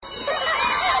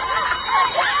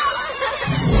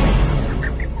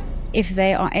if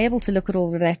they are able to look at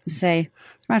all of that and say,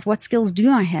 right, what skills do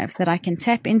I have that I can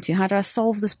tap into? How do I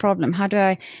solve this problem? How do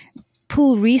I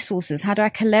pool resources? How do I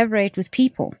collaborate with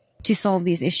people to solve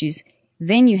these issues?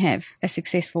 Then you have a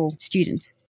successful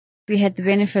student. We had the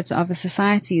benefit of a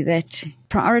society that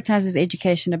prioritizes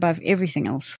education above everything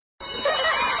else.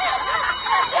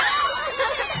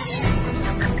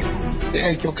 The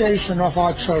education of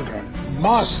our children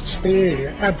must be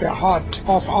at the heart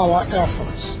of our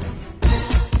efforts.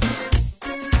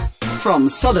 From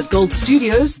Solid Gold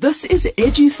Studios, this is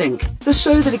EduThink, the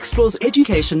show that explores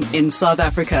education in South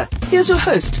Africa. Here's your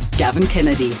host, Gavin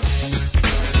Kennedy.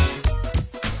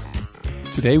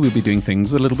 Today we'll be doing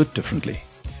things a little bit differently.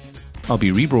 I'll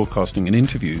be rebroadcasting an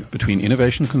interview between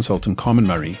innovation consultant Carmen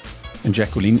Murray and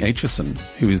Jacqueline Aitchison,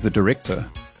 who is the director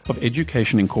of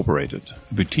Education Incorporated,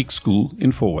 a boutique school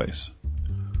in Fourways.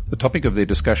 The topic of their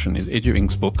discussion is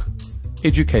EduInc's book,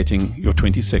 Educating Your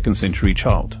 22nd Century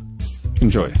Child.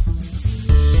 Enjoy.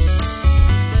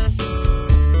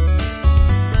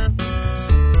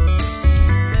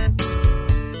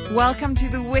 Welcome to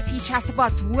the Witty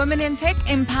Chatterbox, Women in Tech,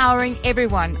 empowering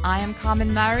everyone. I am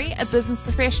Carmen Murray, a business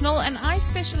professional, and I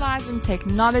specialize in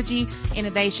technology,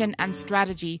 innovation, and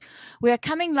strategy. We are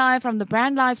coming live from the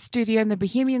Brand Live studio in the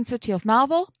Bohemian city of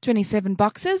Melville, 27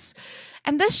 boxes.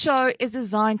 And this show is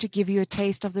designed to give you a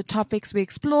taste of the topics we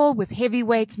explore with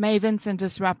heavyweights, mavens, and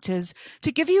disruptors,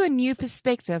 to give you a new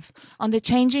perspective on the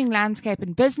changing landscape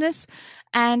in business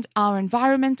and our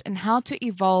environment and how to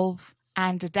evolve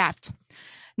and adapt.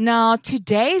 Now,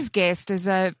 today's guest is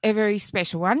a very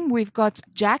special one. We've got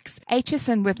Jax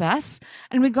Aitchison with us,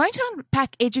 and we're going to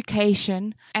unpack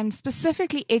education and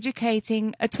specifically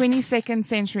educating a 22nd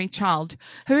century child.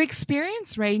 Her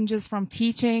experience ranges from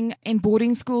teaching in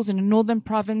boarding schools in the northern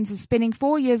province and spending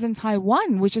 4 years in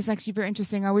Taiwan, which is actually very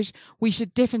interesting. I wish we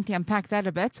should definitely unpack that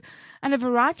a bit, and a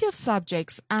variety of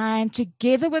subjects. And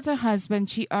together with her husband,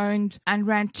 she owned and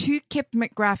ran 2 Kip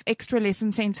McGrath extra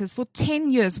lesson centers for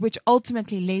 10 years, which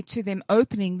ultimately led to them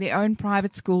opening their own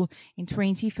private school in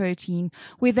 2013,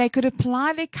 where they could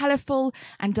apply their colorful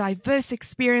and diverse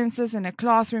experiences in a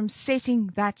classroom setting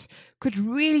that could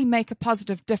really make a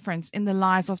positive difference in the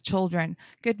lives of children.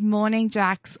 Good morning,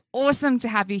 Jax. Awesome to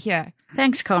have you here.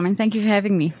 Thanks, Carmen. Thank you for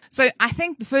having me. So I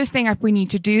think the first thing that we need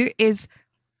to do is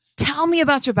tell me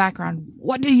about your background.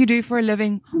 What do you do for a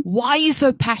living? Why are you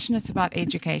so passionate about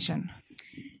education?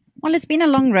 Well, it's been a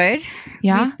long road.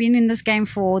 Yeah. We've been in this game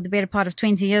for the better part of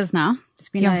 20 years now. It's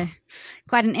been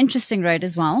quite an interesting road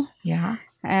as well. Yeah.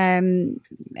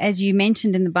 As you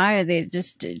mentioned in the bio, they're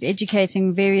just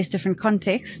educating various different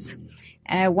contexts.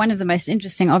 One of the most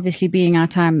interesting, obviously, being our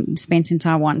time spent in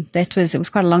Taiwan. It was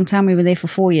quite a long time. We were there for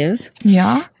 4 years.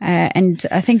 Yeah. And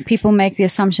I think people make the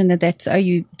assumption that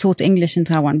you taught English in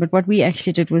Taiwan. But what we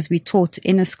actually did was we taught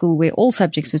in a school where all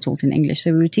subjects were taught in English.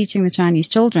 So we were teaching the Chinese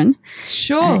children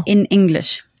in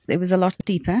English. It was a lot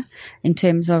deeper in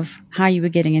terms of how you were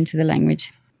getting into the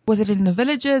language. Was it in the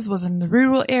villages? Was it in the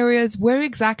rural areas? Where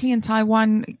exactly in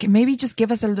Taiwan? Maybe just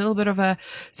give us a little bit of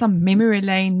some memory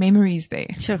lane memories there.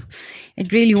 Sure.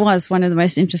 It really was one of the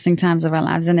most interesting times of our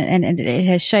lives. And it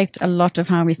has shaped a lot of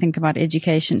how we think about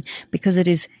education because it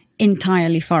is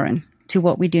entirely foreign to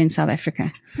what we do in South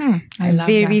Africa. I love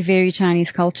very, that. very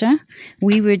Chinese culture.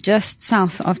 We were just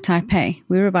south of Taipei.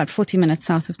 We were about 40 minutes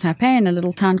south of Taipei in a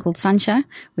little town called Sansha,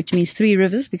 which means 3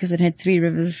 rivers because it had 3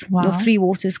 rivers, or 3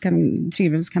 rivers coming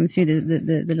through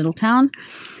the little town.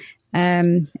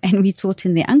 And we taught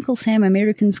in the Uncle Sam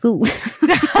American School.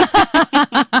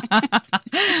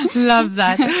 Love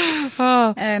that.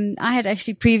 Oh. I had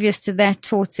actually previous to that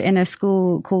taught in a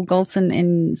school called Golson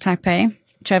in Taipei.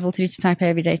 Traveled through to Taipei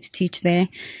every day to teach there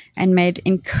and made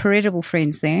incredible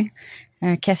friends there.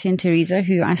 Kathy and Teresa,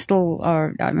 who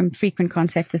I'm in frequent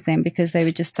contact with them because they were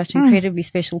just such incredibly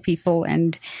special people,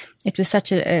 and it was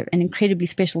such an incredibly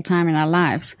special time in our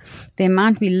lives. The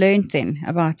amount we learned then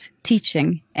about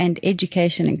teaching and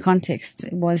education in context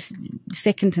was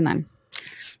second to none,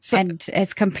 and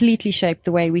has completely shaped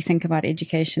the way we think about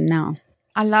education now.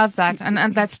 I love that.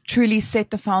 And that's truly set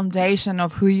the foundation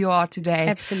of who you are today.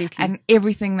 Absolutely. And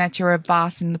everything that you're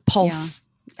about in the pulse.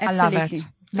 Yeah, absolutely. I love it.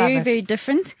 Very, very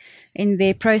different in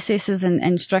their processes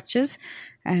and structures.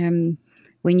 When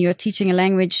you're teaching a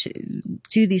language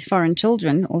to these foreign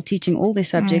children or teaching all their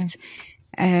subjects,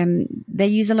 they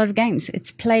use a lot of games.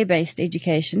 It's play-based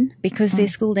education because their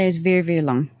school day is very, very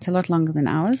long. It's a lot longer than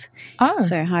ours. Oh.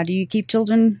 So how do you keep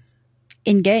children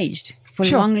engaged? For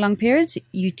long periods,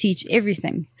 you teach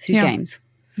everything through games.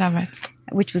 Love it.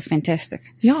 Which was fantastic.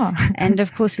 Yeah. And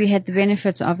of course, we had the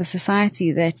benefit of a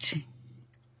society that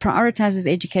prioritizes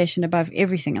education above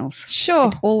everything else. Sure.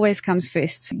 It always comes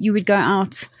first. You would go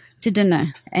out to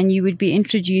dinner and you would be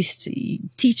introduced,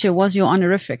 teacher was your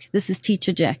honorific. This is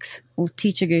Teacher Jax or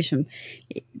Teacher Gershom,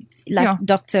 like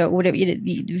doctor or whatever.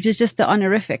 It was just the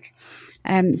honorific.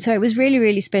 So it was really,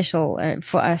 really special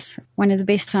for us. One of the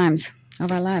best times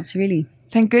of our lives, really.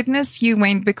 Thank goodness you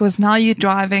went, because now you're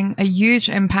driving a huge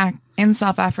impact in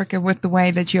South Africa with the way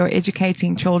that you're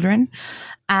educating children.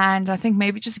 And I think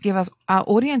maybe just to give our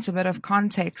audience a bit of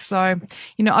context. So,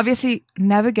 obviously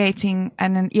navigating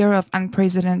in an era of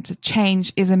unprecedented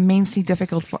change is immensely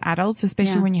difficult for adults,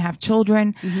 especially when you have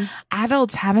children. Mm-hmm.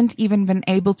 Adults haven't even been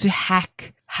able to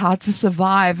hack how to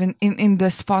survive in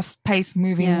this fast-paced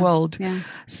moving world. Yeah.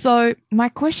 So my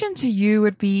question to you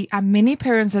would be, many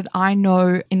parents that I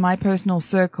know in my personal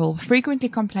circle frequently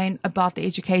complain about the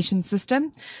education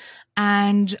system.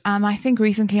 And I think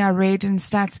recently I read in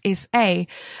Stats SA,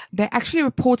 they actually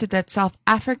reported that South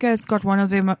Africa has got one of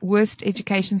the worst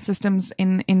education systems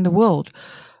in the world.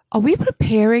 Are we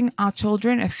preparing our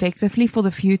children effectively for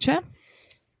the future?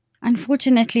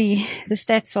 Unfortunately, the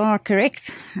stats are correct.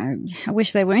 I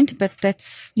wish they weren't, but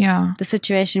that's the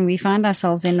situation we find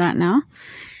ourselves in right now.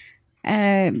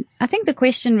 I think the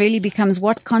question really becomes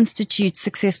what constitutes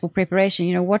successful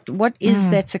preparation? What is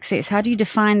that success? How do you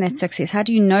define that success? How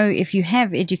do you know if you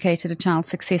have educated a child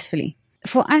successfully?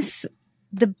 For us,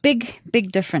 the big,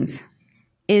 big difference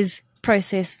is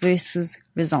process versus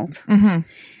result. Mm-hmm.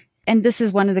 And this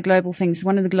is one of the global things,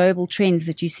 one of the global trends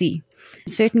that you see.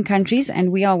 Certain countries,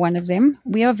 and we are one of them,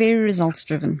 we are very results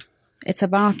driven. It's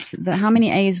about how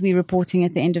many A's we're reporting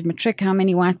at the end of matric, how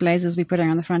many white blazers we're putting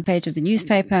on the front page of the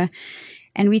newspaper.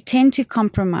 And we tend to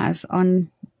compromise on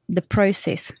the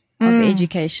process of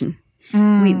education.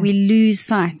 We lose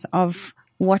sight of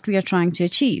what we are trying to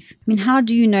achieve. I mean, how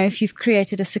do you know if you've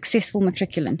created a successful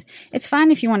matriculant? It's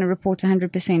fine if you want to report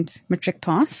 100% matric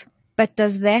pass, but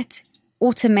does that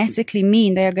automatically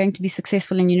mean they are going to be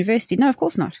successful in university? No, of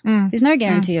course not. There's no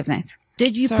guarantee of that.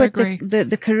 Did you put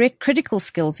the correct critical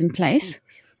skills in place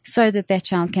so that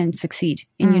child can succeed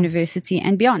in university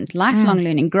and beyond? Lifelong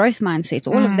learning, growth mindsets,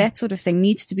 all of that sort of thing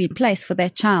needs to be in place for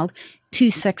that child to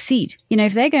succeed.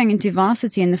 If they're going into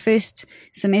varsity in the first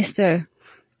semester,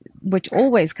 which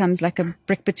always comes like a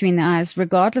brick between the eyes,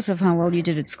 regardless of how well you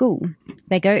did at school.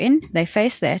 They go in, they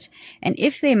face that. And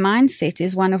if their mindset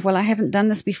is one of, well, I haven't done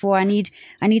this before, I need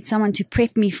someone to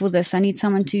prep me for this, I need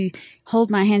someone to hold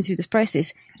my hand through this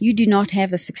process, you do not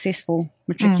have a successful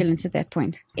matriculant at that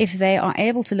point. If they are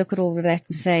able to look at all of that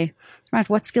and say, right,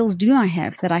 what skills do I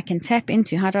have that I can tap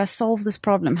into? How do I solve this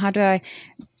problem? How do I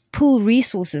pool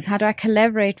resources? How do I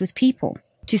collaborate with people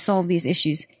to solve these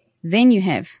issues? Then you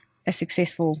have a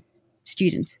successful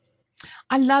student.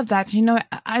 I love that.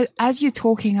 As you're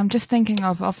talking, I'm just thinking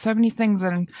of so many things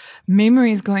and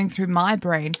memories going through my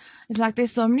brain. It's like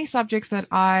there's so many subjects that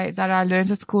I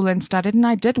learned at school and studied, and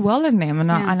I did well in them,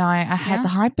 and I had the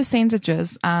high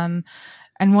percentages. And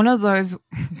one of those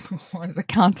was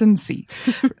accountancy.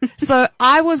 So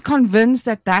I was convinced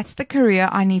that that's the career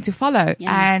I need to follow,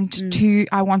 and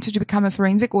I wanted to become a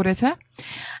forensic auditor.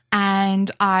 And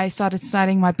I started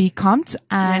studying my BComt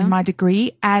and my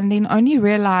degree, and then only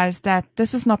realized that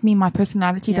this is not me. My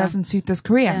personality doesn't suit this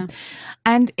career. Yeah.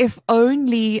 And if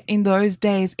only in those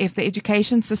days, if the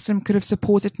education system could have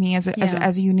supported me as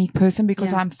a unique person,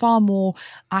 because I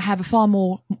have a far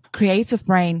more creative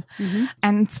brain. Mm-hmm.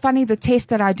 And it's funny, the test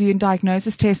that I do in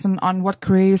diagnosis tests on what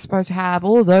career you're supposed to have,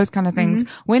 all those kind of things.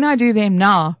 When I do them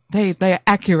now, they're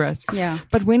accurate. Yeah.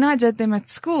 But when I did them at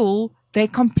school, they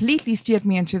completely steered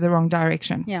me into the wrong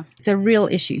direction. Yeah. It's a real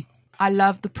issue. I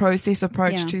love the process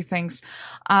approach to things.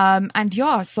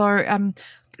 So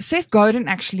Seth Godin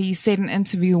actually said in an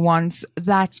interview once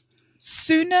that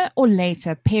sooner or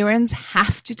later, parents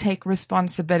have to take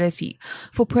responsibility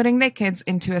for putting their kids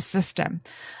into a system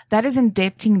that is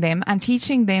indebting them and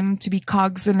teaching them to be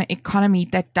cogs in an economy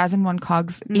that doesn't want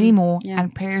cogs anymore,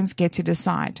 and parents get to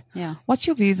decide. Yeah. What's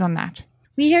your views on that?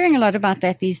 We're hearing a lot about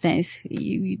that these days.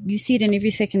 You see it in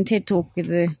every second TED talk with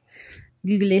the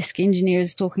Google-esque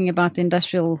engineers talking about the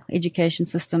industrial education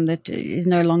system that is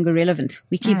no longer relevant.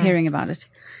 We keep hearing about it.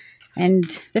 And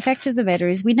the fact of the matter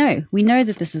is we know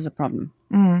that this is a problem.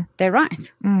 They're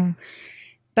right.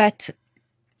 But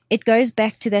it goes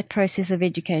back to that process of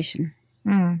education.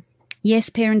 Yes,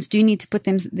 parents do need to put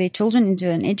their children into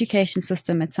an education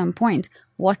system at some point.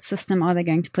 What system are they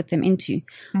going to put them into?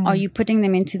 Are you putting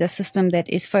them into the system that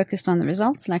is focused on the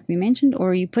results, like we mentioned,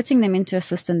 or are you putting them into a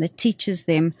system that teaches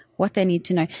them what they need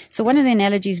to know? So one of the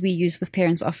analogies we use with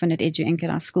parents often at EduInc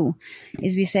at our school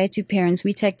is we say to parents,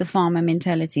 we take the farmer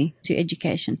mentality to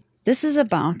education. This is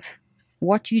about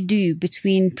what you do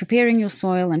between preparing your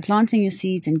soil and planting your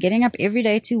seeds and getting up every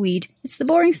day to weed. It's the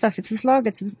boring stuff. It's the slog.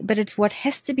 But it's what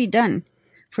has to be done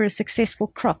for a successful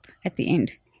crop at the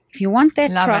end. If you want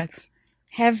that crop,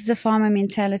 have the farmer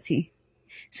mentality.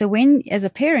 So when, as a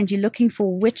parent, you're looking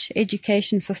for which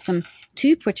education system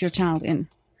to put your child in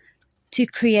to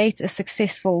create a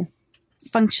successful,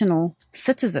 functional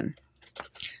citizen,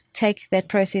 take that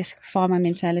process farmer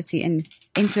mentality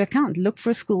into account. Look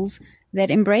for schools that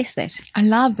embrace that. I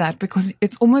love that, because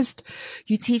it's almost,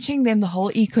 you're teaching them the whole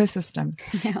ecosystem.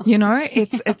 Yeah. You know,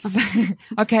 it's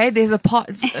okay, there's a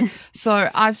part. So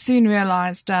I've soon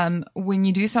realized, when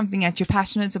you do something that you're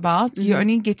passionate about, you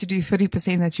only get to do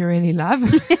 30% that you really love.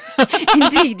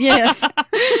 Indeed, yes.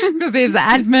 Because there's the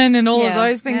admin and all of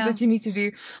those things that you need to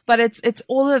do. But it's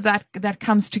all of that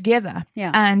comes together.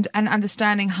 Yeah. And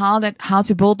understanding how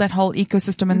to build that whole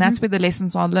ecosystem. And that's where the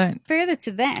lessons are learned. Further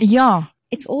to that. Yeah.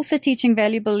 It's also teaching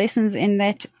valuable lessons in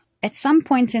that at some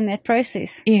point in that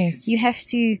process, yes, you have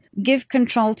to give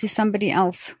control to somebody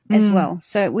else as well.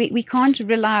 So we can't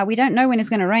rely, we don't know when it's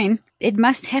going to rain. It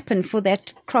must happen for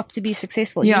that crop to be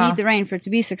successful. You need the rain for it to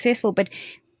be successful. But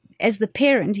as the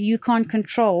parent, you can't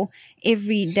control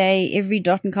every day, every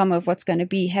dot and comma of what's going to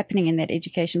be happening in that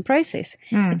education process.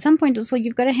 At some point also,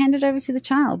 you've got to hand it over to the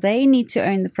child. They need to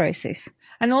own the process.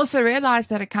 And also realize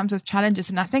that it comes with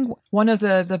challenges. And I think one of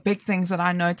the big things that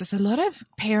I notice, a lot of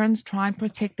parents try and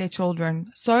protect their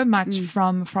children so much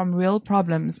from real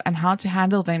problems and how to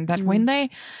handle them, that when they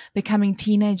becoming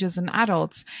teenagers and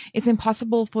adults, it's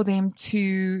impossible for them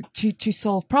to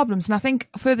solve problems. And I think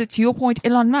further to your point,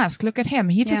 Elon Musk, look at him.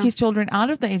 He took his children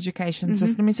out of the education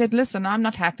system. He said, listen, I'm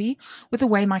not happy with the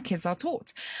way my kids are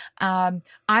taught.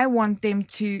 I want them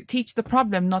to teach the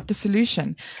problem, not the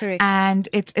solution. Correct. And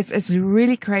it's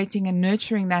really creating and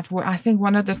nurturing that. I think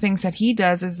one of the things that he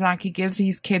does is like he gives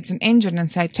his kids an engine and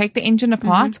say, take the engine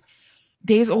apart.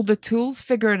 There's all the tools,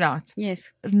 figure it out.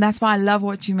 Yes. And that's why I love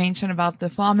what you mentioned about the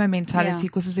farmer mentality,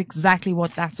 because it's exactly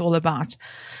what that's all about.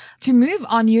 To move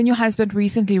on, you and your husband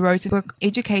recently wrote a book,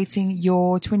 Educating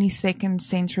Your 22nd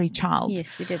Century Child.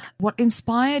 Yes, we did. What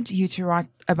inspired you to write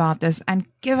about this, and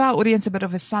give our audience a bit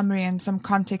of a summary and some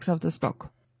context of this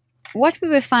book? What we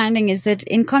were finding is that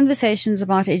in conversations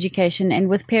about education, and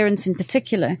with parents in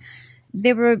particular,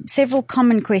 there were several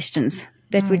common questions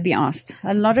that would be asked.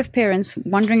 A lot of parents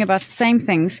wondering about the same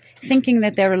things, thinking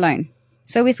that they're alone.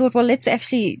 So we thought, well, let's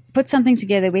actually put something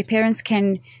together where parents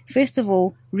can, first of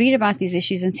all, read about these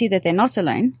issues and see that they're not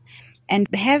alone, and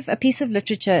have a piece of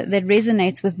literature that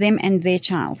resonates with them and their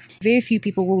child. Very few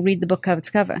people will read the book cover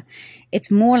to cover. It's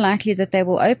more likely that they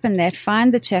will open that,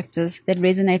 find the chapters that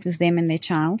resonate with them and their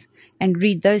child, and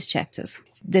read those chapters.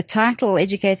 The title,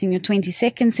 Educating Your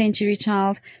 22nd Century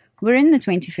Child, we're in the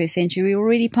 21st century. We're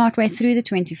already partway through the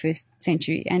 21st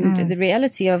century. And the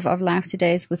reality of life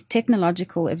today is, with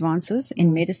technological advances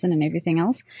in medicine and everything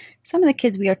else, some of the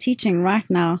kids we are teaching right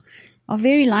now are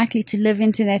very likely to live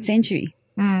into that century.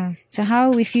 So how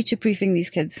are we future-proofing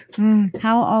these kids?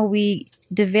 How are we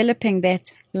developing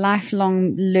that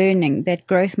lifelong learning, that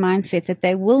growth mindset that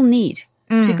they will need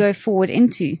to go forward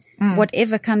into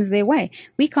whatever comes their way?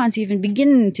 We can't even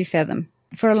begin to fathom.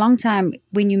 For a long time,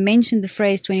 when you mentioned the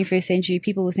phrase 21st century,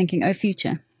 people were thinking, oh,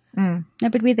 future. No,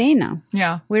 but we're there now.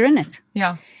 Yeah. We're in it.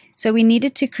 Yeah. So we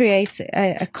needed to create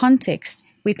a context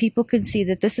where people could see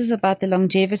that this is about the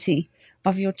longevity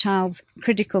of your child's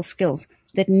critical skills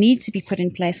that need to be put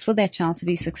in place for that child to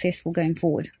be successful going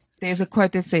forward. There's a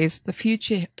quote that says, the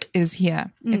future is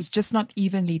here. It's just not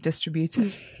evenly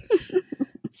distributed.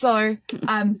 So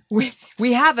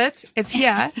we have it. It's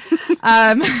here.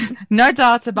 No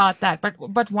doubt about that.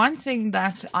 But one thing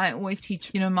that I always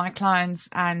teach, my clients,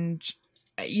 and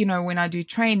when I do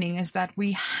training, is that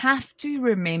we have to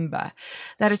remember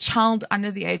that a child under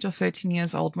the age of 13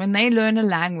 years old, when they learn a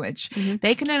language,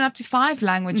 they can learn up to 5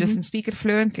 languages and speak it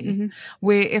fluently.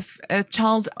 Where if a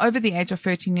child over the age of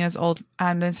 13 years old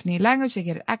learns a new language, they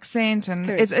get an accent, and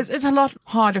it's a lot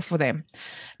harder for them.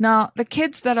 Now, the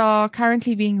kids that are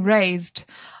currently being raised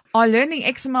are learning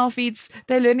XML feeds,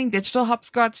 they're learning digital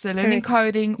hopscotch, they're learning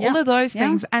coding, all of those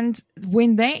things. And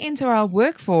when they enter our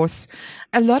workforce,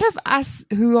 a lot of us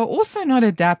who are also not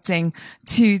adapting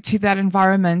to that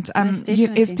environment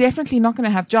is definitely not going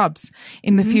to have jobs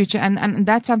in the future. And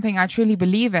that's something I truly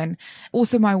believe in.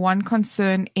 Also, my one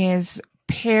concern is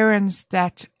parents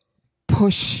that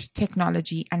push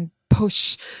technology and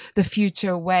push the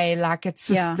future away like it's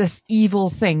this evil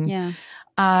thing. Yeah.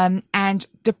 And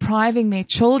depriving their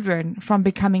children from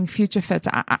becoming future fit.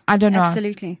 I don't know.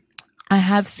 Absolutely. I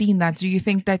have seen that. Do you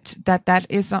think that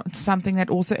is something that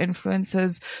also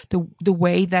influences the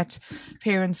way that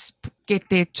parents get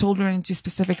their children into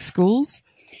specific schools?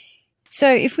 So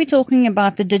if we're talking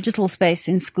about the digital space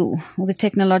in school or the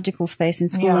technological space in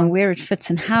school and where it fits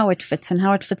and how it fits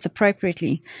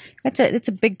appropriately, that's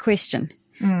a big question.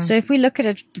 So if we look at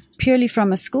it purely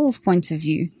from a school's point of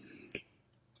view,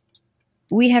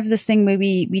 we have this thing where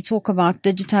we talk about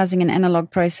digitizing an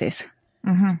analog process.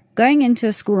 Going into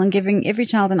a school and giving every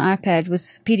child an iPad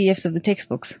with PDFs of the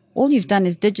textbooks, all you've done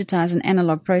is digitize an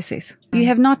analog process. You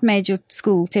have not made your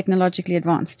school technologically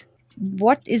advanced.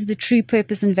 What is the true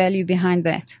purpose and value behind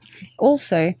that?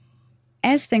 Also,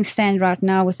 as things stand right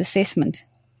now with assessment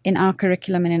in our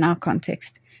curriculum and in our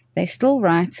context, they still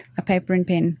write a paper and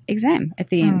pen exam at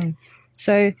the end.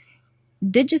 So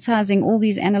digitizing all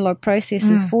these analog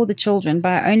processes for the children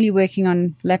by only working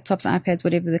on laptops, iPads,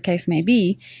 whatever the case may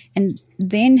be, and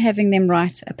then having them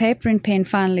write a paper and pen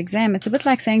final exam, it's a bit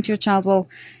like saying to your child, well,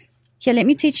 here, let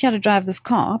me teach you how to drive this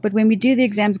car, but when we do the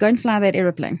exams, go and fly that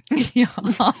aeroplane.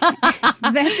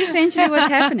 That's essentially what's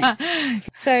happening.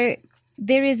 So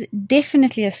there is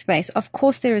definitely a space. Of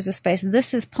course, there is a space.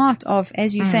 This is part of,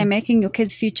 as you say, making your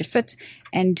kids future fit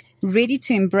and ready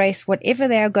to embrace whatever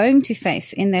they are going to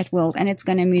face in that world. And it's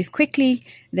going to move quickly.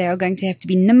 They are going to have to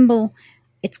be nimble.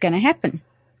 It's going to happen.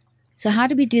 So how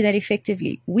do we do that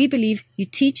effectively? We believe you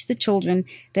teach the children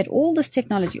that all this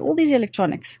technology, all these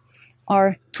electronics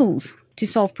are tools to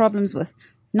solve problems with,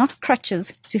 not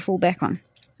crutches to fall back on.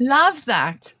 Love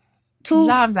that. Tools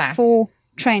Love that. for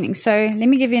training. So let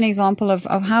me give you an example of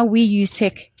how we use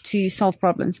tech to solve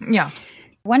problems. Yeah.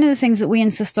 One of the things that we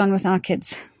insist on with our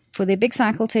kids, for their big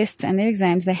cycle tests and their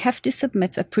exams, they have to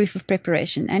submit a proof of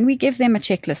preparation. And we give them a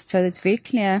checklist so it's very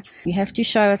clear. You have to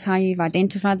show us how you've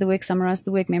identified the work, summarized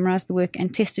the work, memorized the work,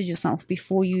 and tested yourself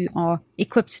before you are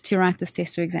equipped to write this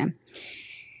test or exam.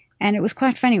 And it was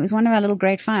quite funny. It was one of our little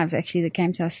grade 5s actually that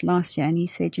came to us last year. And he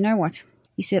said, you know what?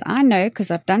 He said, I know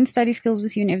because I've done study skills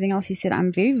with you and everything else. He said,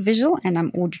 I'm very visual and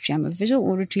I'm auditory. I'm a visual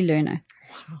auditory learner.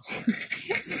 Wow.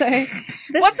 So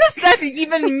what does that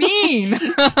even mean?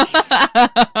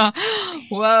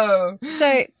 Whoa.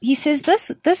 So he says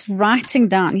this writing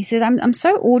down, he says, I'm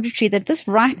so auditory that this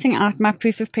writing out my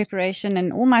proof of preparation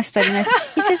and all my study notes,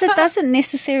 he says it doesn't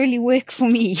necessarily work for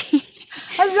me.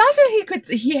 I love that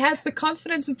he has the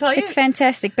confidence to tell you. It's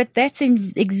fantastic, but that's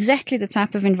exactly the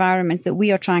type of environment that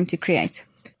we are trying to create.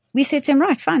 We said to him,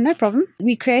 right, fine, no problem.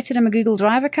 We created him a Google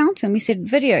Drive account and we said,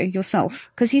 video yourself.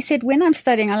 Because he said, when I'm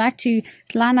studying, I like to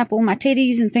line up all my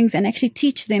teddies and things and actually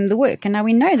teach them the work. And now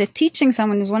we know that teaching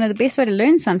someone is one of the best way to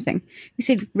learn something. We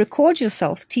said, record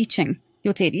yourself teaching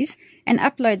your teddies and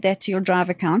upload that to your Drive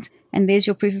account. And there's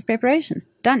your proof of preparation.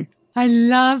 Done. I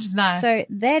love that. So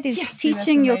that is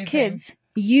teaching your kids.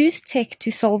 Use tech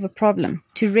to solve a problem,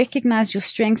 to recognize your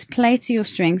strengths, play to your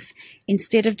strengths,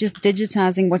 instead of just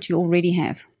digitizing what you already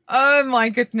have. Oh my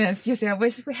goodness. Yes, I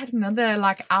wish we had another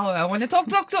hour. I want to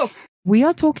talk. We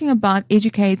are talking about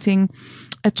educating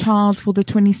a child for the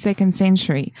 22nd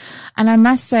century. And I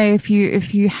must say, if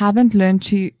you haven't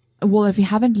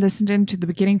listened into the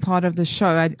beginning part of the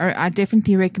show, I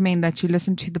definitely recommend that you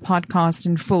listen to the podcast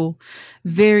in full.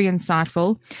 Very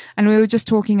insightful. And we were just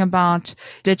talking about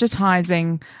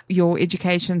digitizing your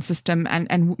education system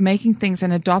and making things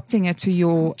and adopting it to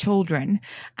your children.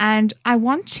 And I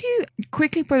want to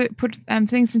quickly put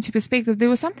things into perspective. There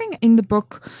was something in the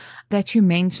book that you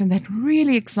mentioned that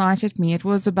really excited me. It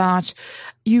was about,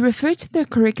 you referred to the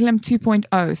curriculum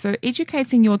 2.0. So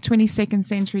educating your 22nd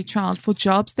century child for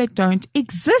jobs that don't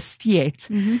exist yet.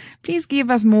 Mm-hmm. Please give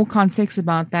us more context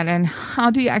about that and how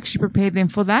do you actually prepare them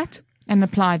for that and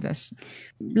apply this?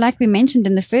 Like we mentioned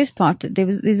in the first part,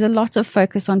 there's a lot of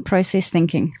focus on process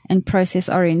thinking and process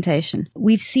orientation.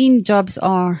 We've seen jobs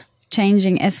are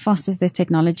changing as fast as the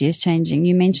technology is changing.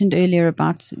 You mentioned earlier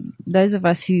about those of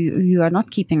us who are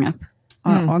not keeping up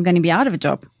are going to be out of a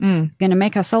job, going to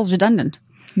make ourselves redundant.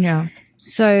 Yeah.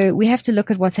 So we have to look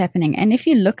at what's happening. And if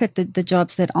you look at the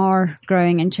jobs that are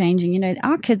growing and changing,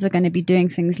 our kids are going to be doing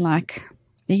things like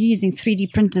they're using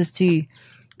 3D printers to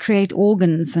create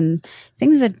organs and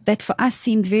things that for us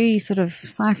seemed very sort of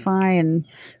sci-fi and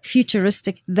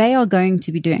futuristic. They are going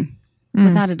to be doing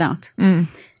without a doubt.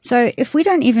 So if we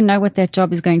don't even know what that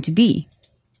job is going to be,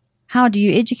 how do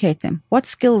you educate them? What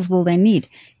skills will they need?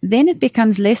 Then it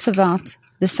becomes less about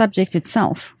the subject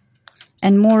itself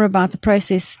and more about the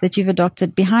process that you've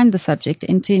adopted behind the subject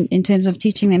in terms of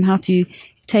teaching them how to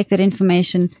take that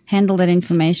information, handle that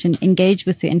information, engage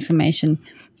with the information,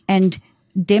 and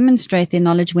demonstrate their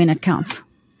knowledge when it counts.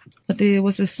 but there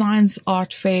was a science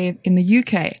art fair in the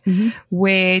UK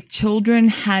where children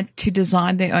had to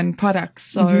design their own products.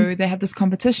 So they had this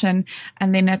competition,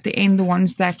 and then at the end, the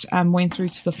ones that went through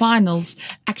to the finals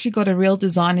actually got a real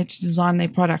designer to design their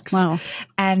products. Wow.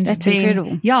 And That's then,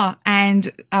 incredible. Yeah.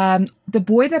 And the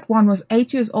boy that won was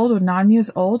 8 years old or 9 years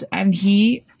old, and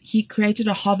he created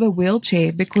a hover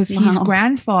wheelchair because his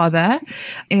grandfather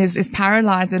is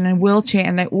paralyzed and in a wheelchair,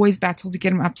 and they always battle to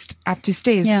get him up to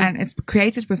stairs. Yeah. And it's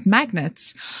created with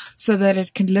magnets so that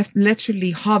it can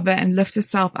literally hover and lift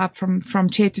itself up from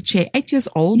chair to chair. 8 years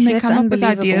old, and they That's come up with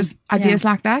ideas Yeah.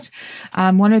 like that.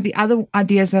 One of the other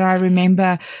ideas that I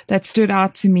remember that stood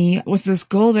out to me was this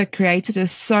girl that created a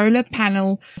solar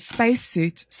panel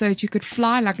spacesuit so that you could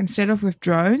fly, like instead of with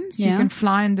drones, you Yeah. can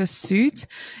fly in this suit.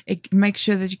 It makes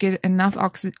sure that you get enough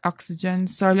oxygen.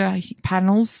 Solar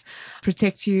panels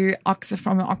protect you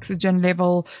from an oxygen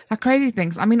level, like crazy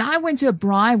things. I mean, I went to a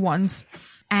braai once,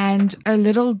 and a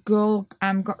little girl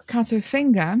cut her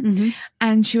finger,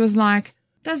 and she was like,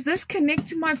 does this connect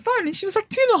to my phone? And she was like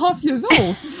 2.5 years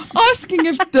old, asking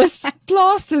if this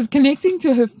plaster is connecting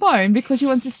to her phone because she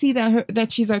wants to see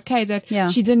that she's okay, that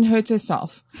she didn't hurt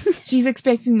herself. She's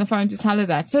expecting the phone to tell her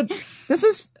that. So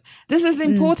this is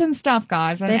important stuff,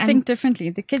 guys. They think differently.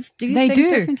 The kids do They think do.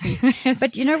 differently. Yes.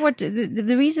 But you know what?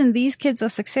 The reason these kids are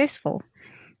successful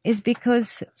is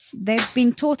because they've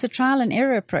been taught a trial and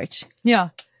error approach. Yeah.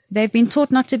 They've been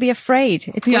taught not to be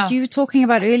afraid. It's Yeah. what you were talking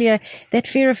about earlier, that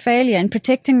fear of failure and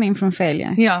protecting them from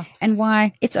failure. Yeah. And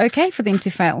why it's okay for them to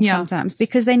fail Yeah. sometimes,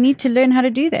 because they need to learn how to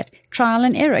do that. Trial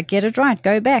and error, get it right,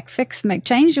 go back,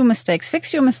 change your mistakes,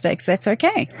 fix your mistakes. That's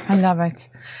okay. I love it.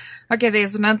 Okay,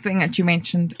 there's another thing that you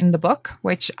mentioned in the book,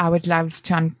 which I would love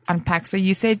to unpack. So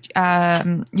you said,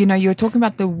 you were talking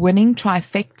about the winning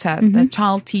trifecta, the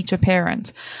child, teacher,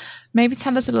 parent. Maybe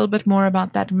tell us a little bit more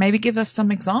about that. Maybe give us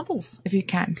some examples if you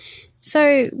can.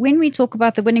 So when we talk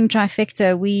about the winning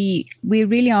trifecta, we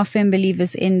really are firm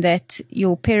believers in that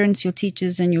your parents, your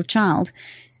teachers, and your child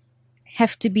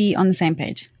have to be on the same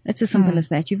page. It's as simple as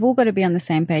that. You've all got to be on the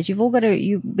same page.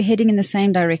 You're heading in the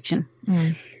same direction.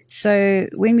 So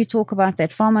when we talk about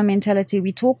that farmer mentality,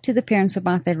 we talk to the parents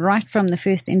about that right from the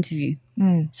first interview,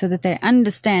 so that they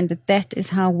understand that that is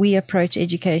how we approach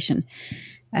education.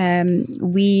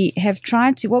 We have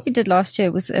tried to, what we did last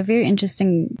year was a very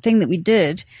interesting thing that we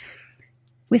did.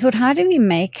 We thought, how do we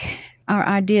make our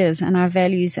ideas and our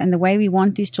values and the way we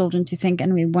want these children to think,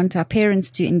 and we want our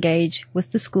parents to engage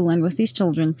with the school and with these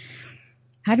children,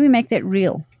 how do we make that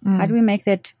real? How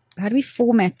do we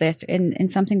format that in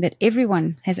something that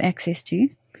everyone has access to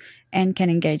and can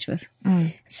engage with?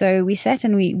 So we sat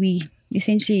and we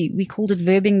essentially, we called it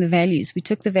verbing the values. We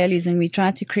took the values and we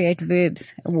tried to create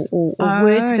verbs or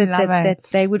words that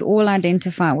they would all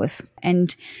identify with.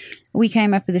 And we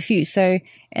came up with a few. So,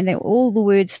 and all the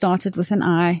words started with an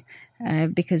I,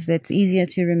 because that's easier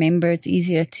to remember. It's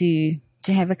easier to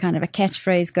have a kind of a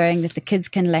catchphrase going that the kids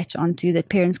can latch onto, that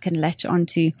parents can latch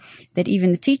onto, that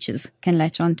even the teachers can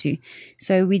latch onto.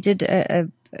 So we did a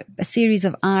series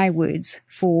of I words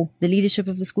for the leadership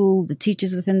of the school, the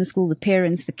teachers within the school, the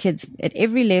parents, the kids. At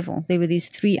every level, there were these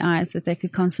 3 I's that they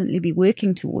could constantly be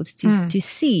working towards to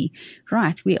see,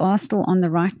 right, we are still on the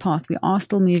right path. We are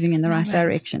still moving in the right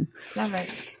direction. Love it.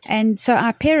 And so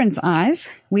our parents'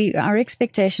 eyes, our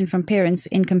expectation from parents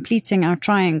in completing our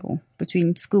triangle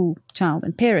between school, child,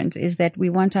 and parent is that we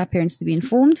want our parents to be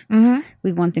informed,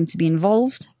 we want them to be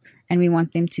involved, and we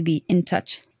want them to be in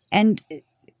touch. And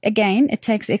again, it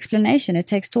takes explanation. It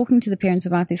takes talking to the parents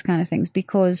about these kind of things,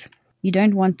 because you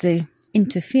don't want the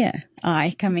interfere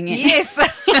I coming in. Yes.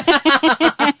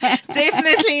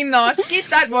 Definitely not. Keep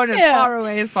that one as far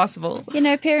away as possible. You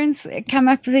know, parents come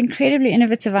up with incredibly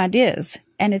innovative ideas,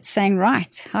 and it's saying,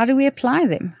 right, how do we apply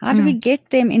them? How do we get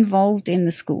them involved in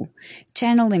the school?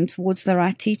 Channel them towards the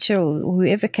right teacher or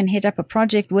whoever can head up a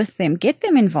project with them. Get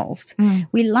them involved.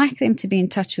 We like them to be in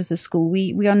touch with the school.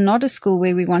 We are not a school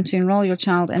where we want to enroll your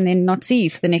child and then not see you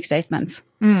for the next 8 months.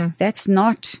 That's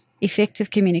not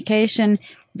effective communication.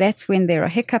 That's when there are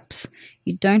hiccups.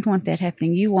 You don't want that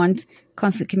happening. You want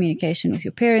constant communication with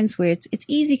your parents where it's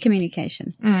easy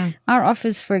communication. Our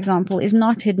office, for example, is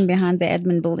not hidden behind the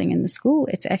admin building in the school.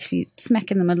 It's actually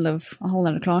smack in the middle of a whole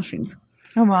lot of classrooms.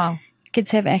 Oh, wow.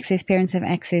 Kids have access, parents have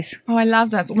access. Oh, I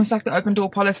love that. It's almost like the open door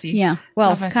policy. Yeah.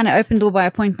 Well, kind of open door by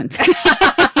appointment.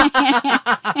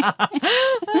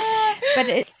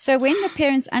 So when the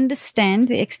parents understand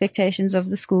the expectations of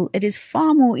the school, it is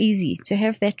far more easy to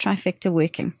have that trifecta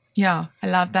working. Yeah, I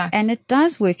love that. And it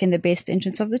does work in the best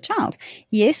interest of the child.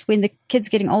 Yes, when the kid's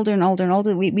getting older and older and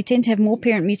older, we tend to have more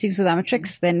parent meetings with our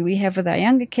matrics than we have with our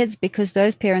younger kids, because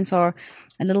those parents are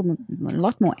a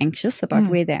lot more anxious about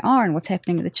where they are and what's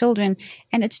happening with the children.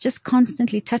 And it's just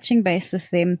constantly touching base with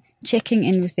them, checking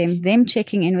in with them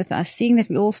checking in with us, seeing that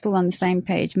we're all still on the same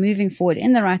page, moving forward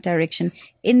in the right direction,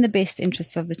 in the best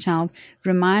interests of the child,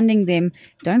 reminding them,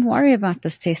 don't worry about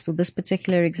this test or this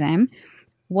particular exam.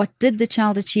 What did the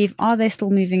child achieve? Are they still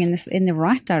moving in the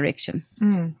right direction?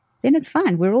 Then it's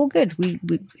fine. We're all good.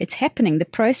 It's happening. The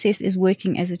process is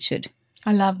working as it should.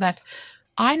 I love that.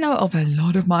 I know of a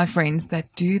lot of my friends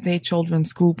that do their children's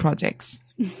school projects.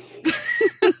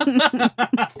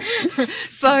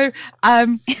 So,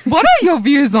 what are your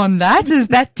views on that? Is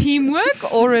that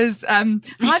teamwork, or is how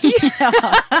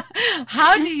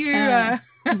do you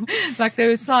like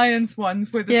those science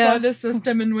ones with the solar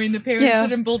system, and when the parents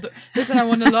sit and build? Listen, I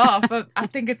want to laugh, but I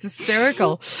think it's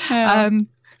hysterical.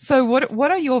 So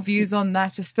what are your views on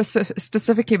that,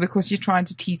 specifically because you're trying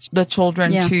to teach the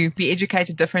children to be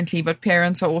educated differently, but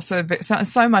parents are also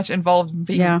so much involved in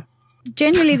being.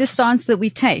 Generally, the stance that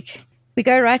we take, we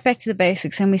go right back to the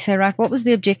basics and we say, right, what was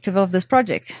the objective of this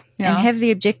project? And have the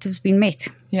objectives been met?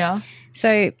 Yeah.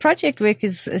 So project work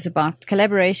is about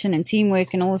collaboration and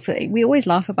teamwork, and also we always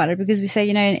laugh about it because we say,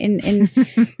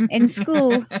 in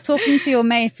school, talking to your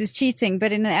mates is cheating,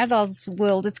 but in an adult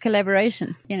world, it's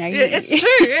collaboration. It's true.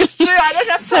 It's true. I don't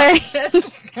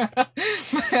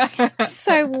know.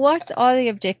 So what are the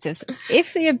objectives?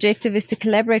 If the objective is to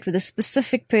collaborate with a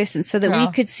specific person so that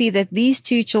we could see that these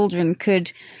two children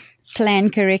could plan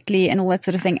correctly and all that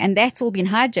sort of thing, and that's all been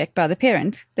hijacked by the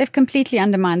parent, they've completely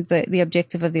undermined the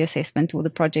objective of the assessment or the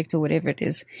project or whatever it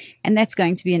is. And that's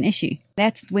going to be an issue.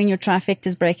 That's when your trifecta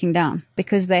is breaking down,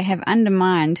 because they have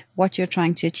undermined what you're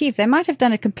trying to achieve. They might have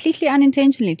done it completely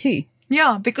unintentionally too.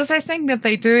 Yeah, because I think that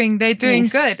they're doing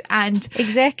good, and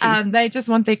they just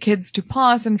want their kids to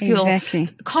pass and feel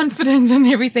confident in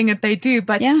everything that they do.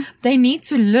 But they need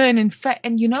to learn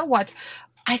and you know what?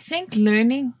 I think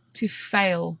learning to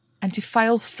fail and to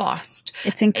fail fast.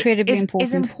 It's incredibly important.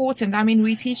 Is important. I mean,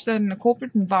 we teach that in a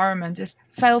corporate environment is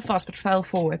fail fast, but fail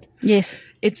forward. Yes.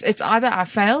 It's either I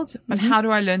failed, but how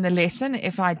do I learn the lesson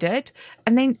if I did?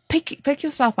 And then pick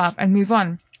yourself up and move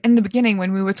on. In the beginning,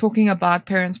 when we were talking about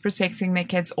parents protecting their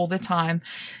kids all the time,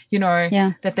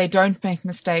 that they don't make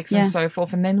mistakes and so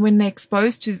forth. And then when they're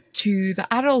exposed to the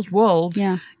adult world,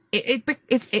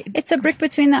 it's a brick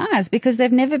between the eyes, because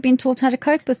they've never been taught how to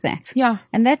cope with that. Yeah.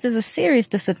 And that is a serious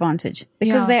disadvantage,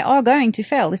 because they are going to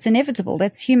fail. It's inevitable.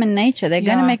 That's human nature. They're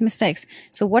going to make mistakes.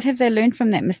 So what have they learned from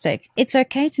that mistake? It's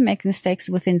okay to make mistakes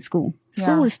within school.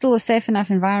 School is still a safe enough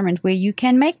environment where you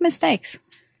can make mistakes.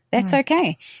 That's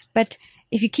okay. But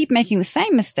if you keep making the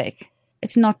same mistake,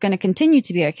 it's not going to continue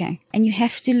to be okay. And you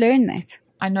have to learn that.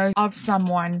 I know of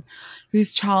someone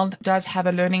whose child does have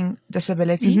a learning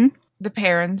disability. The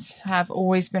parents have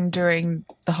always been doing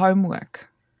the homework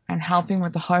and helping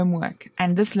with the homework.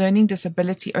 And this learning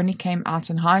disability only came out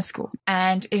in high school.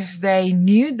 And if they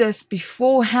knew this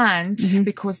beforehand,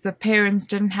 because the parents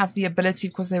didn't have the ability,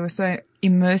 because they were so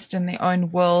immersed in their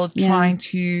own world, trying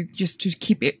to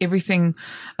keep everything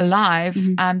alive,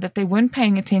 that they weren't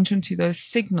paying attention to those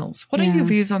signals. What are your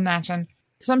views on that? And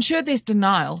because I'm sure there's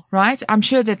denial, right? I'm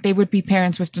sure that there would be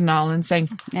parents with denial and saying,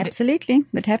 absolutely,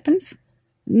 it happens.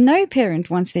 No parent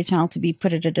wants their child to be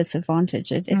put at a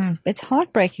disadvantage. It's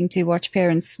heartbreaking to watch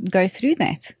parents go through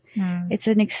that. It's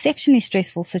an exceptionally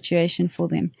stressful situation for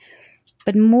them.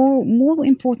 But more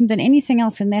important than anything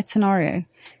else in that scenario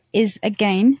is,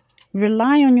 again,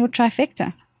 rely on your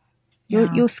trifecta.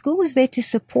 Your school is there to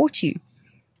support you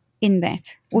in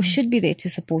that, or should be there to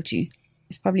support you.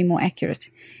 It's probably more accurate.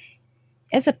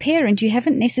 As a parent, you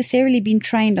haven't necessarily been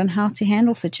trained on how to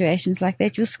handle situations like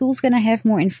that. Your school's going to have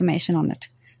more information on it.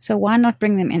 So why not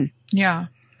bring them in? Yeah.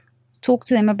 Talk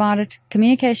to them about it.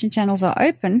 Communication channels are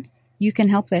open. You can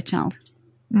help that child.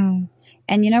 And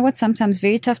you know what? Sometimes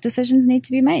very tough decisions need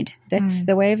to be made. That's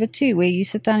the way of it too, where you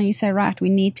sit down and you say, right, we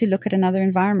need to look at another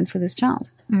environment for this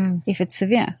child if it's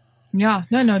severe. Yeah.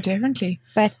 No, definitely.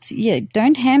 But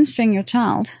don't hamstring your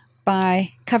child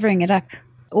by covering it up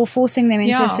or forcing them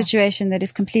into a situation that is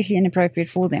completely inappropriate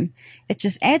for them. It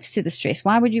just adds to the stress.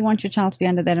 Why would you want your child to be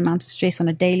under that amount of stress on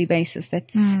a daily basis?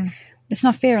 That's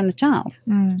not fair on the child.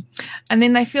 And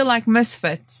then they feel like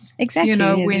misfits. Exactly.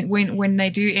 When they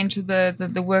do enter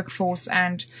the workforce.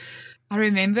 And I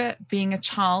remember being a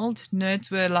child,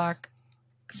 nerds were like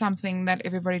something that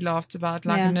everybody laughed about.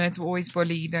 Like nerds were always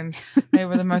bullied, and they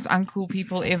were the most uncool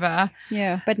people ever.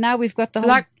 Yeah. But now we've got the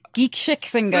whole geek chic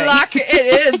thing going. Like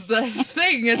it is the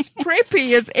thing. It's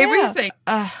preppy. It's everything.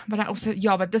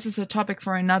 But this is a topic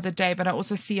for another day. But I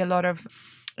also see a lot of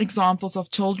examples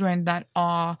of children that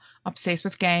are obsessed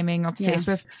with gaming, obsessed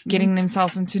with getting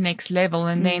themselves into next level.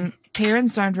 And then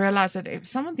parents don't realize that if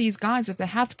some of these guys, if they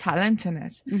have talent in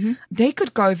it, they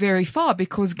could go very far,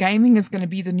 because gaming is going to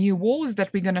be the new wars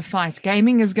that we're going to fight.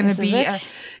 Gaming is going to be,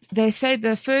 they say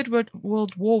the Third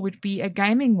World War would be a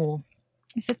gaming war.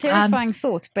 It's a terrifying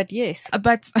thought, but yes.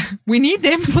 But we need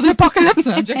them for the apocalypse.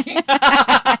 No, I'm joking.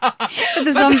 For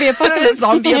the zombie apocalypse. The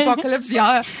zombie apocalypse,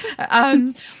 yeah.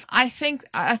 I think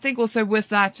also with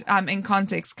that, in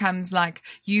context comes like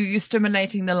you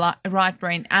stimulating the right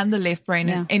brain and the left brain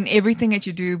in everything that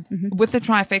you do, with the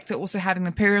trifecta, also having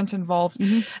the parent involved.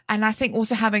 And I think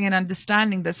also having an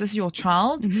understanding, this is your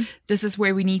child. This is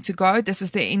where we need to go. This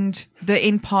is the end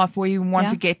path where you want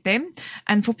to get them.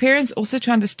 And for parents also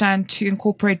to understand, to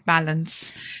incorporate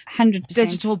balance. 100%.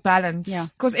 Digital balance. Yeah.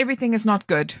 Because everything is not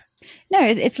good. No,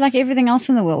 it's like everything else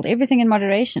in the world, everything in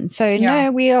moderation. So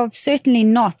no, we are certainly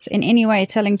not in any way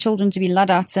telling children to be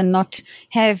Luddites and not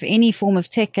have any form of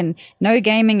tech and no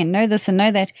gaming and no this and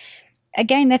no that.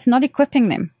 Again, that's not equipping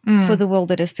them for the world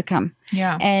that is to come.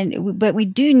 Yeah. But we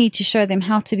do need to show them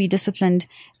how to be disciplined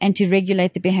and to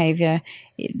regulate the behavior.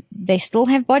 They still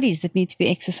have bodies that need to be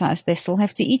exercised. They still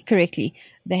have to eat correctly.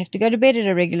 They have to go to bed at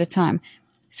a regular time.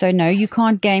 So no, you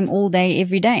can't game all day,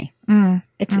 every day.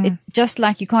 It's just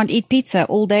like you can't eat pizza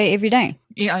all day, every day.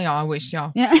 Yeah, I wish,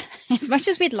 yeah. As much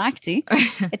as we'd like to,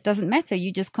 it doesn't matter.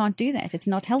 You just can't do that. It's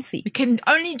not healthy. You can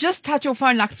only just touch your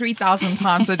phone like 3,000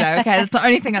 times a day. Okay, that's the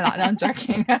only thing I like. No, I'm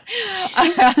joking.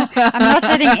 I'm not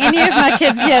letting any of my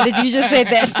kids hear that you just said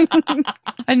that.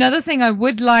 Another thing I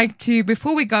would like to,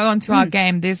 before we go on to our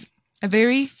game, there's a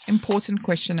very important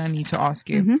question I need to ask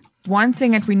you. One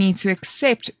thing that we need to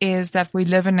accept is that we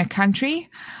live in a country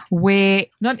where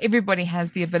not everybody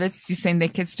has the ability to send their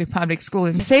kids to public school.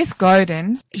 And Seth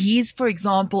Godin, he's, for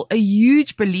example, a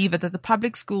huge believer that the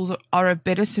public schools are a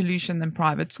better solution than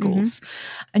private schools.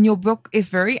 And your book is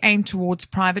very aimed towards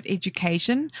private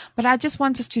education. But I just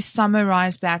want us to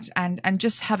summarize that and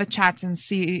just have a chat and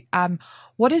see,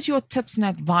 what is your tips and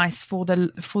advice for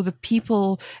the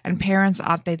people and parents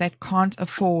out there that can't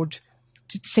afford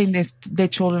to send their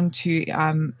children to,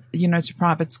 to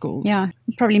private schools? Yeah,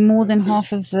 probably more than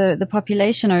half of the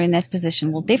population are in that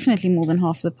position. Well, definitely more than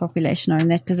half of the population are in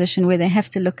that position where they have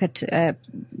to look at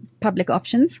public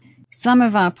options. Some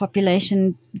of our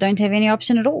population don't have any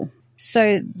option at all.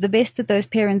 So the best that those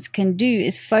parents can do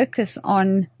is focus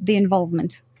on the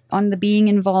involvement, on the being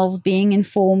involved, being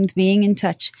informed, being in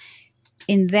touch.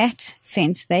 In that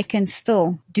sense, they can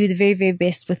still do the very, very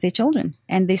best with their children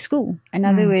and their school. In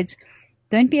other words,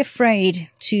 don't be afraid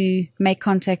to make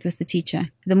contact with the teacher.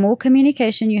 The more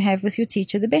communication you have with your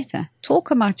teacher, the better.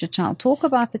 Talk about your child. Talk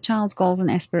about the child's goals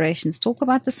and aspirations. Talk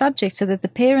about the subject so that the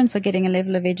parents are getting a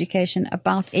level of education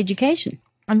about education.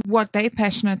 And what they're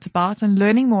passionate about and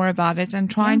learning more about it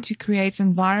and trying to create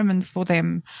environments for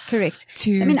them. Correct.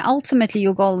 Ultimately,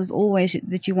 your goal is always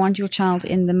that you want your child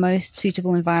in the most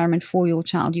suitable environment for your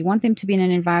child. You want them to be in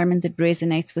an environment that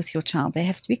resonates with your child. They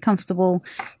have to be comfortable.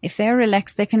 If they're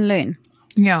relaxed, they can learn.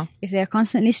 Yeah. If they're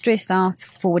constantly stressed out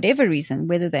for whatever reason,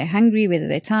 whether they're hungry, whether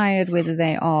they're tired, whether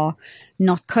they are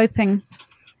not coping,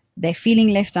 they're feeling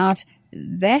left out,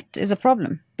 that is a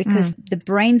problem because the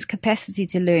brain's capacity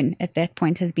to learn at that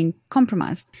point has been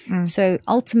compromised. So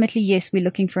ultimately, yes, we're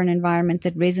looking for an environment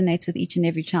that resonates with each and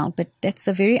every child, but that's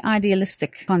a very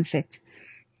idealistic concept.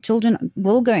 Children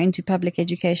will go into public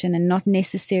education and not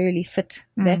necessarily fit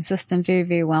that system very,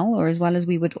 very well, or as well as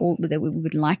we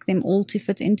would like them all to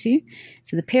fit into.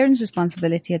 So the parent's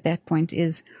responsibility at that point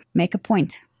is make a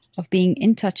point of being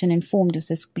in touch and informed with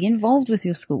this. Be involved with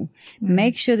your school.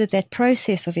 Make sure that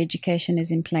process of education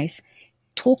is in place.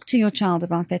 Talk to your child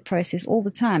about that process all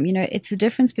the time. It's the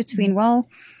difference between, well,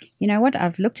 you know what,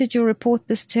 I've looked at your report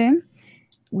this term.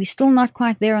 We're still not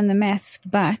quite there on the maths,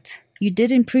 but you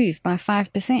did improve by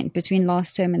 5% between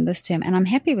last term and this term, and I'm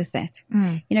happy with that.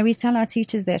 We tell our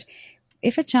teachers that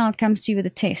if a child comes to you with a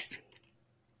test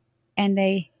and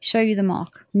they show you the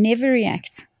mark, never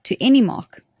react to any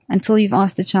mark until you've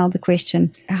asked the child the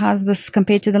question, how's this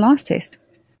compared to the last test?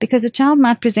 Because a child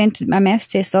might present a maths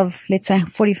test of, let's say,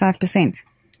 45%,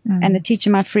 and the teacher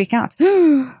might freak out.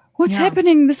 What's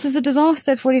happening? This is a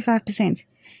disaster at 45%.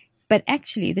 But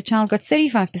actually, the child got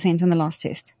 35% on the last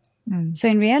test. So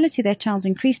in reality, that child's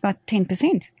increased by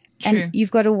 10%. And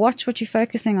you've got to watch what you're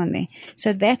focusing on there.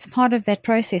 So that's part of that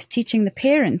process, teaching the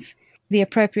parents the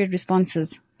appropriate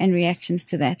responses and reactions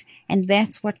to that. And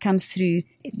that's what comes through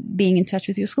being in touch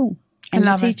with your school. and the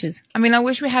love it. teachers. I mean, I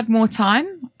wish we had more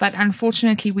time, but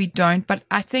unfortunately we don't. But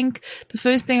I think the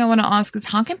first thing I want to ask is,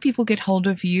 how can people get hold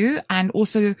of you and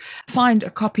also find a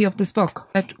copy of this book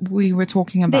that we were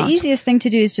talking about? The easiest thing to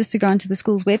do is just to go onto the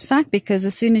school's website, because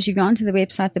as soon as you go onto the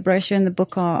website, the brochure and the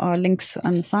book are links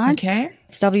on the side. Okay.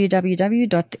 It's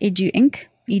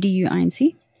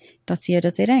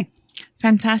www.eduinc.co.za.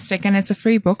 Fantastic. And it's a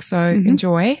free book, so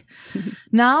enjoy.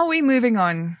 Now we're moving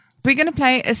on. We're going to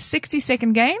play a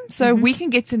 60-second game so we can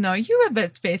get to know you a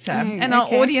bit better. And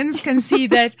our audience can see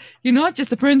that you're not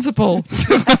just a principal.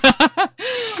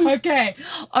 Okay.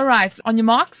 All right. On your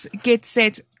marks, get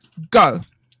set, go.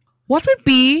 What would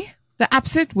be the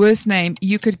absolute worst name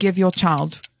you could give your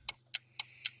child?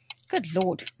 Good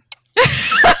Lord.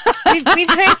 we've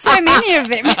heard so many of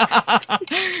them.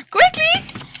 Quickly.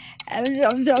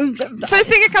 First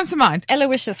thing that comes to mind.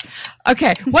 Aloysius.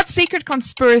 Okay. What secret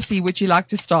conspiracy would you like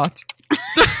to start?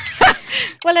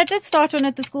 Well, I did start one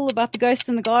at the school about the ghosts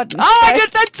in the garden. Oh, I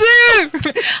did that too.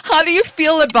 How do you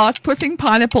feel about putting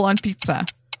pineapple on pizza?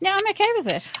 Yeah, I'm okay with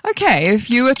it. Okay. If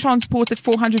you were transported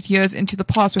 400 years into the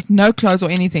past with no clothes or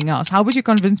anything else, how would you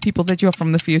convince people that you're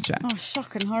from the future? Oh,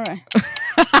 shock and horror.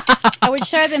 I would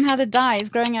show them how the dye is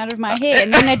growing out of my hair,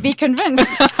 and then they'd be convinced.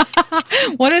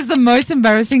 What is the most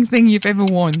embarrassing thing you've ever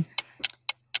worn?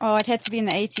 Oh, it had to be in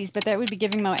the 80s, but that would be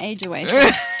giving my age away.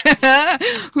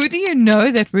 Who do you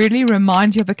know that really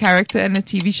reminds you of a character in a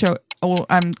TV show or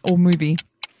movie?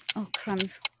 Oh,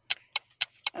 crumbs.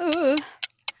 Oh.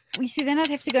 You see, then I'd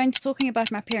have to go into talking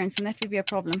about my parents, and that would be a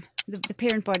problem. The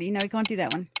parent body. No, we can't do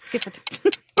that one. Skip it.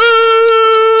 Ooh,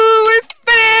 we're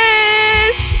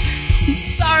finished!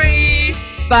 Sorry.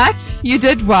 But you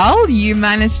did well. You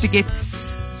managed to get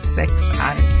 6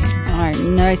 out of 10. Oh,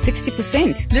 no,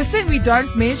 60%. Listen, we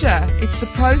don't measure. It's the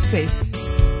process.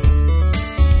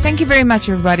 Thank you very much,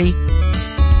 everybody.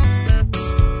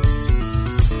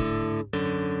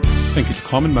 Thank you to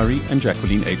Carmen Murray and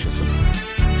Jacqueline Aitchison.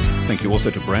 Thank you also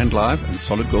to Brand Live and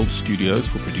Solid Gold Studios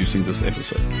for producing this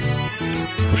episode.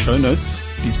 For show notes,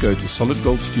 please go to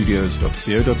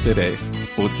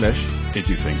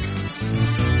solidgoldstudios.co.za/eduthink.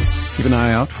 Keep an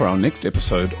eye out for our next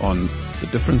episode on the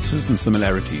differences and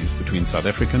similarities between South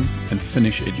African and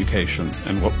Finnish education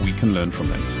and what we can learn from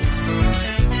them.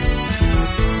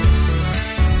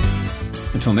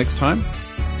 Until next time,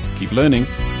 keep learning.